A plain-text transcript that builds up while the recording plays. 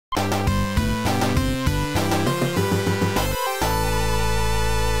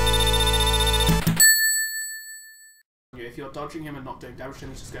If you're dodging him and not doing damage to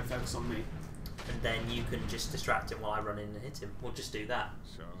him, he's just going to focus on me. And then you can just distract him while I run in and hit him. We'll just do that.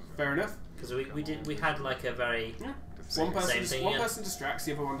 Fair enough. Because we had like a very one person distracts,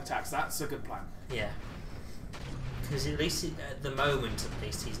 the other one attacks. That's a good plan. Yeah. Because at least at the moment, at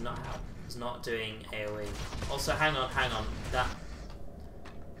least he's not out. He's not doing AOE. Also, hang on. That.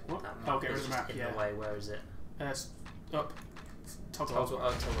 What? That Oh, map get rid is of the just map. in Yeah. the way. Where is it? Up. Top. Toggle.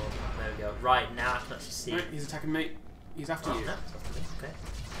 There we go. Right now I can actually see. Right, he's attacking me. He's after you. No, it's after me. Okay.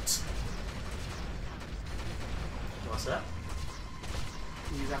 What's that?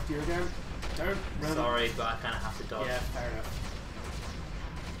 He's after you again. Don't run. Sorry, but I kind of have to dodge. Yeah, fair enough.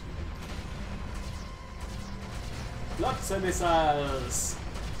 Lots of missiles.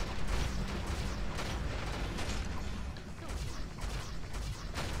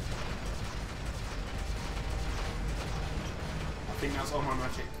 I think that's all my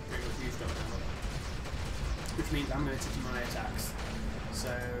magic pretty much used up now. Which means I'm limited to my attacks.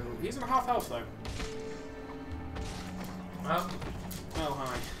 So he's on half health though. Oh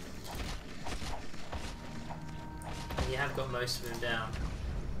hi. You have got most of him down.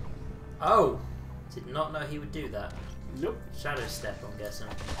 Oh! Did not know he would do that. Nope. Shadow step, I'm guessing.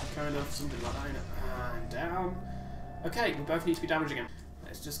 Kind of something like that. And down. Okay, we both need to be damaging him.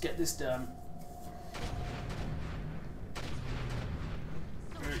 Let's just get this done.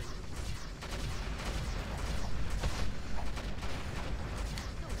 Right.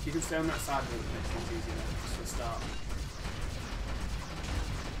 If you can stay on that side of it, it makes things easier just for a start.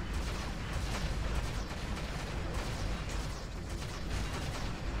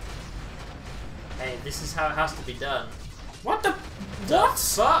 Hey, this is how it has to be done. What the? What?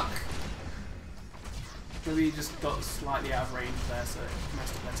 Fuck? Maybe he just got slightly out of range there, so it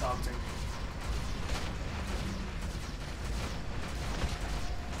messed up their targeting.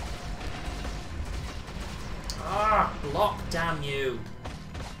 Ah, block, damn you.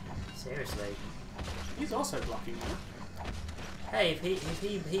 Seriously. He's also blocking now. Hey, if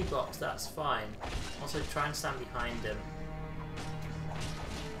he blocks, that's fine. Also, try and stand behind him.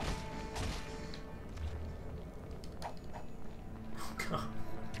 Oh god.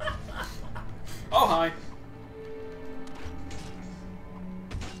 Oh hi.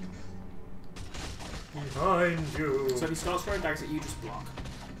 Behind you. So if he starts throwing daggers at you, just block.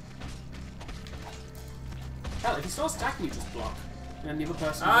 Hell, if he starts attacking you, just block. And then the other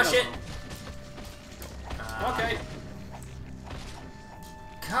person... Ah, shit! Okay.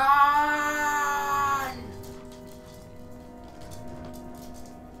 Karne!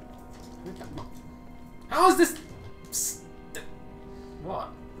 How is this... What?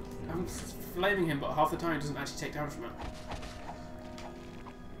 I'm flaming him, but half the time he doesn't actually take damage from it.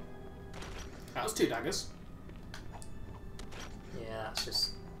 That was 2 daggers. Yeah, that's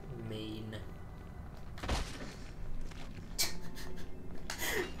just mean.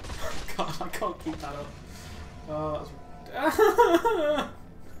 God, I can't keep that up. Oh, that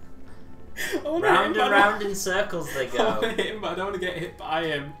was... Round and round in circles they I go. want to hit him, but I don't want to get hit by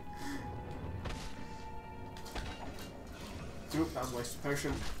him. Oop, that was a waste of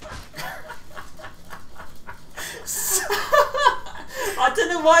potion. I don't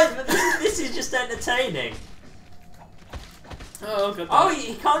know why, but this is just entertaining. Oh, God. Oh,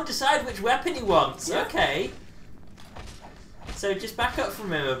 he can't decide which weapon he wants. Yeah. Okay. So just back up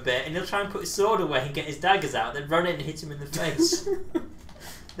from him a bit, and he'll try and put his sword away and get his daggers out, then run in and hit him in the face.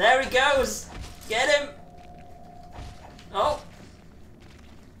 There he goes! Get him! Oh!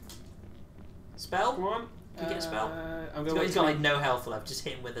 Spell? Come on. Can you get a spell? He's got like no health left, just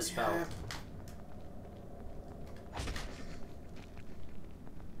hit him with a spell. Yeah.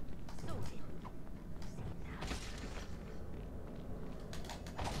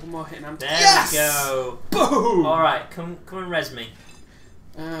 One more hit and I'm... There Yes! we go! Boom! Alright, come and res me.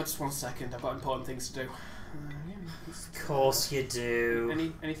 Just 1 second, I've got important things to do. Of course you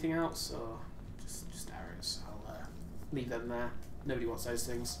do. Anything else, or just arrows? I'll leave them there. Nobody wants those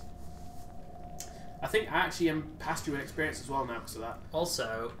things. I think I actually am past you in experience as well now because of that.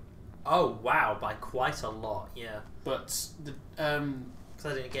 Also, oh wow, by quite a lot, yeah. But the because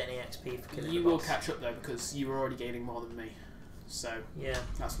I didn't get any XP for killing you the will boss. catch up though because you were already gaining more than me. So yeah,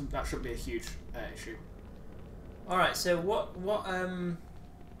 that shouldn't be a huge issue. All right, so what hang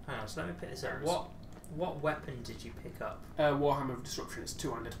on, so let me pick this up. What weapon did you pick up? Warhammer of Disruption. It's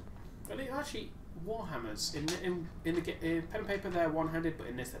 2-handed. Well, actually, Warhammers in the pen and paper they're 1-handed, but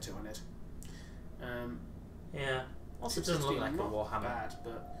in this they're 2-handed. Yeah. Also, it doesn't look like a Warhammer. Bad,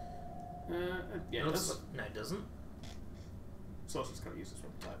 but yeah, it does. No, it doesn't. Sorcerer's kind of use this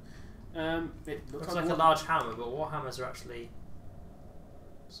weapon type. It looks Looks like a large hammer, but Warhammers are actually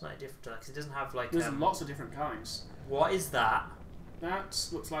Slightly different because it doesn't have like. There's lots of different kinds. What is that? That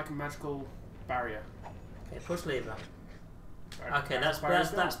looks like a magical barrier. Okay, push lever. Okay, Barrier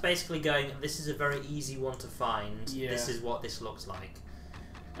that's basically going. This is a very easy one to find. Yeah. This is what this looks like.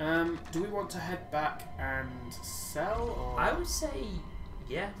 Do we want to head back and sell? Or? I would say,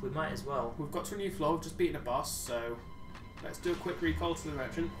 yeah, we might as well. We've got to a new floor. We've just beaten a boss, so let's do a quick recall to the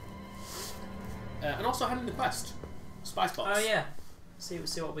merchant, and also hand in the quest. Spice box. Oh yeah. See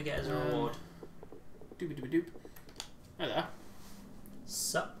what we get as a reward. Doobie doobie doop. Hi there.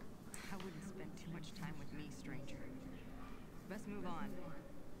 Sup? I wouldn't spend too much time with me, stranger. Best move on,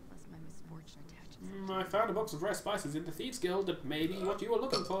 lest my misfortune attaches. I found a box of rare spices in the Thieves Guild that may be what you were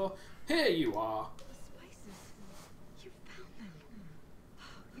looking for. Here you are. The spices. You found them.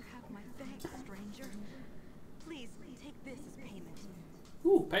 You have my thanks, stranger. Please take this as payment.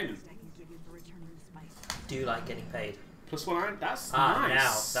 Ooh, payment. I can give you for returning the spice. Do you like getting paid? +1 that's Now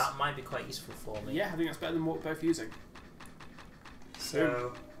nice. that might be quite useful for me. Yeah, I think that's better than what we're both using.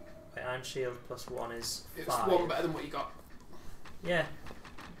 So, Iron Shield +1 is 5. It's 1 better than what you got. Yeah.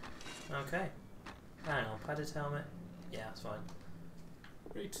 Okay. Hang on, padded helmet. Yeah, that's fine.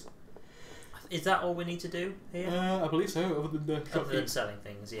 Great. Is that all we need to do here? I believe so, other than the Other than selling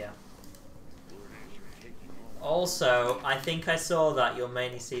things, yeah. Also, I think I saw that. You'll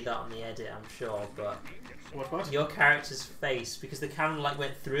mainly see that on the edit, I'm sure, but What? your character's face, because the camera like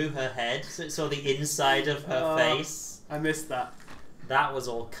went through her head, so it saw the inside of her face. I missed that. That was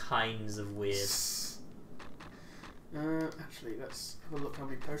all kinds of weird. Actually, let's have a look how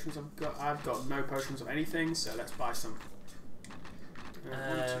many potions I've got. I've got no potions of anything, so let's buy some. 1,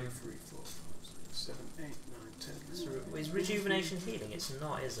 2, 3, 4, 5, 6, 7, 8, 9, 10. So, is rejuvenation healing? It's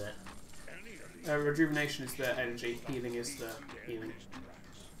not, is it? Rejuvenation is the energy, healing is the healing.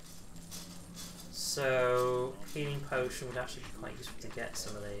 So, healing potion would actually be quite useful to get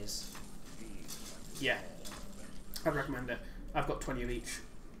some of these. Yeah, I'd recommend it. I've got 20 of each.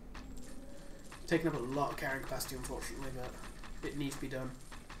 Taking up a lot of carrying capacity, unfortunately, but it needs to be done.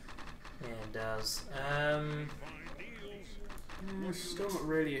 Yeah, it does. There's still not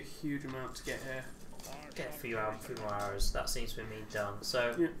really a huge amount to get here. Get a few more hours. That seems to be me done.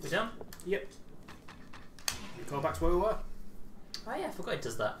 So, Yeah. we done? Yep. We go back to where we were. Oh yeah, I forgot it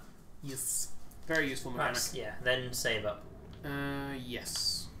does that. Yes. Very useful mechanic. Right, yeah, then save up.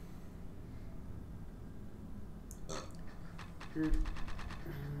 Yes. There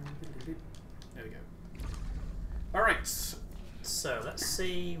we go. Alright. So, let's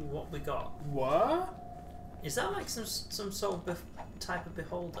see what we got. What? Is that like some sort of type of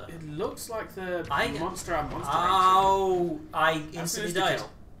beholder? It looks like the I- monster and monster. Oh, I That's instantly an insta died. kill.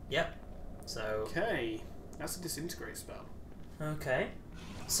 Yep. So, Okay. That's a disintegrate spell. okay.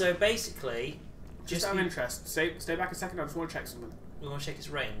 So basically, Just out of interest, stay back a second, I just want to check something. we want to check its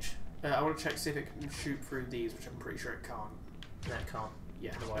range. I want to check, see if it can shoot through these, which I'm pretty sure it can't. No, it can't.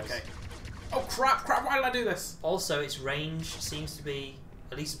 Yeah, Otherwise. okay. Oh crap, why did I do this? Also, its range seems to be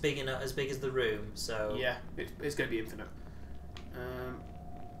at least big enough, as big as the room. So Yeah, it's going to be infinite.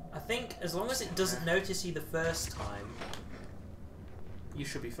 I think as long as it doesn't notice you the first time. You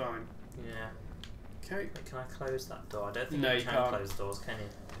should be fine. Yeah. Okay. Wait, can I close that door? I don't think No, you you can can't. close doors, can you?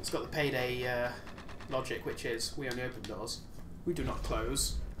 It's got the payday logic, which is we only open doors. We do not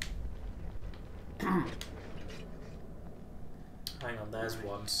close. Hang on, there's Right.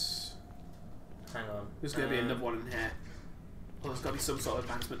 one. Hang on. There's going to be another one in here. Well, there's got to be some sort of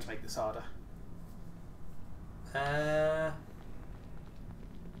advancement to make this harder.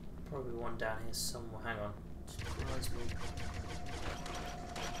 Probably one down here somewhere. Hang on. Surprise me.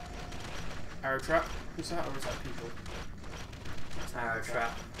 Arrow trap? Who's that, or is that people? That's an Arrow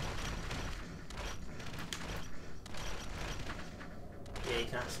trap. Yeah, you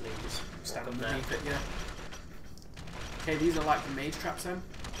can actually just Stand walk up there. underneath it, yeah. Okay, these are like the mage traps then.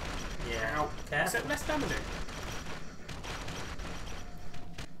 Yeah. Ow. Careful. Except less damaging.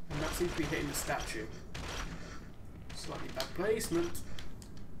 And that seems to be hitting the statue. Slightly bad placement.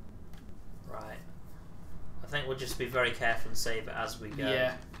 Right. I think we'll just be very careful and save it as we go.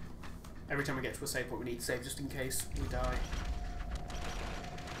 Yeah. Every time we get to a save point, we need to save just in case we die.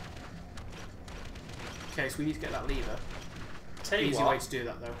 Okay, so we need to get that lever. Tell you Easy what. way to do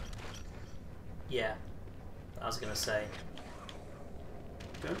that, though. Yeah. I was gonna say.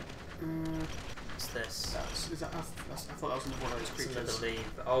 Done. What's this? I thought that was another one of those It's creatures. another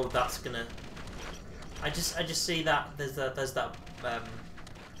lever. Oh, that's gonna. I just see that there's that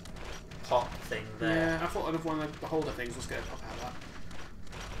pop thing there. Yeah, I thought another one of the beholder things was going to pop out of that.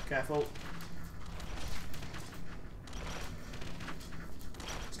 Careful.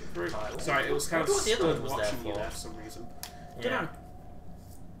 Let's get through. Right, Sorry, it was kind of what the other stood one was there watching you for? there for some reason. Yeah. Dunno.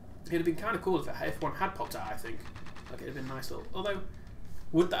 It'd have been kind of cool if one had popped out. I think, like it'd have been nice little. Although,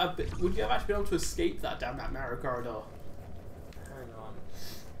 would that have been, would you have actually been able to escape that down that narrow corridor? Hang on.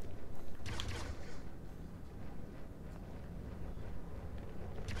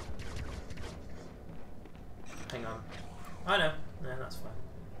 Hang on. Oh no, no, that's fine.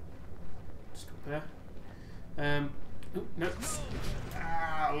 Just go there. Oh, no.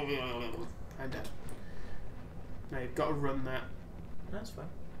 Ah, I'm dead. Now you've got to run that. That's fine.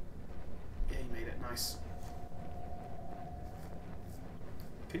 Yeah, you made it. Nice.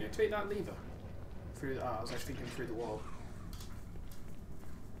 Can you activate that lever? Through the, I was actually thinking through the wall.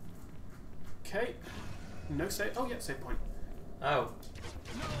 Okay. No save. Oh, yeah, save point. Oh.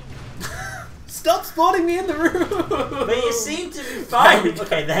 Stop spawning me in the room! But you seem to be fine.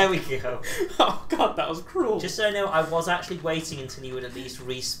 Okay, there we go. Oh god, that was cruel. Just so you know, I was actually waiting until you would at least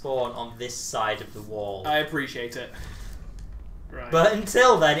respawn on this side of the wall. I appreciate it. Right. But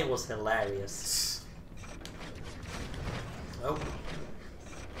until then, it was hilarious. Oh. I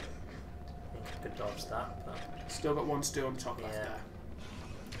think I could dodge that, but... Still got one still on top left Yeah. there.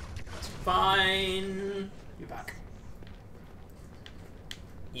 That's fine. You're back.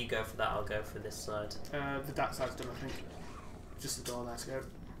 You go for that, I'll go for this side. That side's done, I think. Just the door there to go.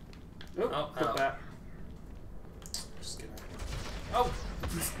 Oh, Oh, good hello. there. Just gonna... Oh!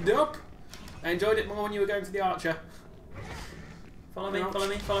 Nope! I enjoyed it more when you were going for the archer. Follow me, Ouch. follow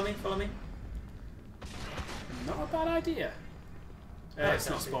me, follow me, follow me. Not a bad idea. No, It's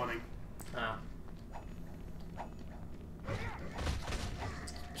not it's spawning. Oh.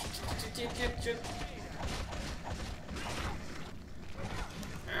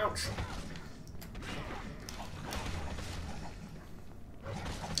 Ouch.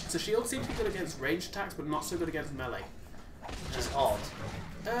 So shield seems to be good against ranged attacks, but not so good against melee. Which is odd.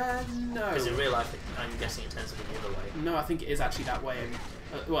 No. Because in real life, I'm guessing it tends to be the other way. No, I think it is actually that way.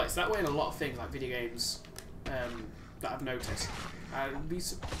 Well, it's that way in a lot of things, like video games, that I've noticed. I'd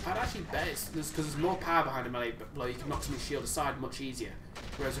actually bet it's because there's more power behind a melee blow. You can knock somebody's shield aside much easier.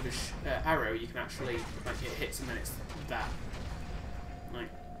 Whereas with a arrow, you can actually like it hits and then it's that. Like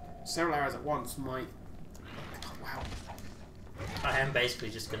several arrows at once might. Oh, wow. I am basically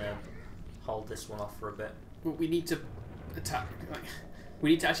just gonna hold this one off for a bit. Well, we need to attack. Like,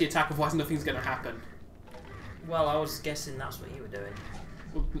 we need to actually attack, otherwise nothing's going to happen. Well, I was guessing that's what you were doing.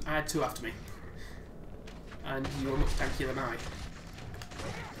 Well, I had two after me, and you were much tankier than I.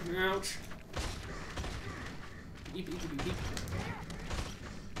 Ouch. Beep, beep, beep, beep.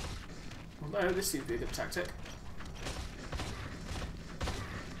 Although this seems to be a good tactic.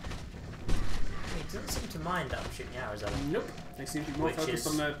 He doesn't seem to mind that I'm shooting arrows at him. Nope. They seem to be more Which focused is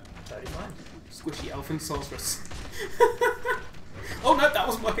on the totally fine. squishy elfin sorceress. Oh no, that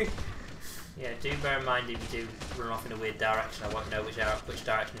was mine. Yeah, do bear in mind if you do run off in a weird direction, I won't know which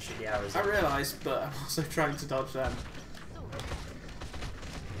direction to shoot the arrows I in. realise, but I'm also trying to dodge them.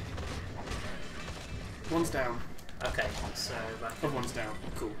 One's down. Okay, so back Oh, one's down.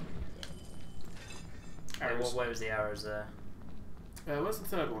 Cool. Arrows. where was the arrows there? Where's the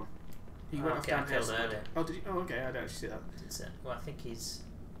third one? He Oh, went off okay, I down here. killed earlier. Oh, did you? Oh, okay. I don't actually see that. That's it. Well, I think he's...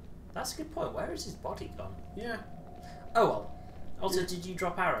 That's a good point. Where is his body gone? Yeah. Oh well. Also, did you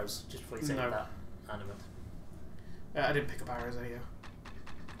drop arrows just before you said No. that animal? I didn't pick up arrows anyhow.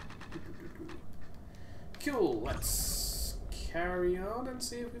 Cool. Let's carry on and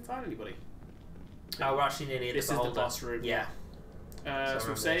see if we find anybody. Oh, we're actually nearly at This the is the beholder. boss room. Yeah. So So we've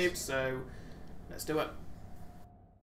remember saved. this. So let's do it.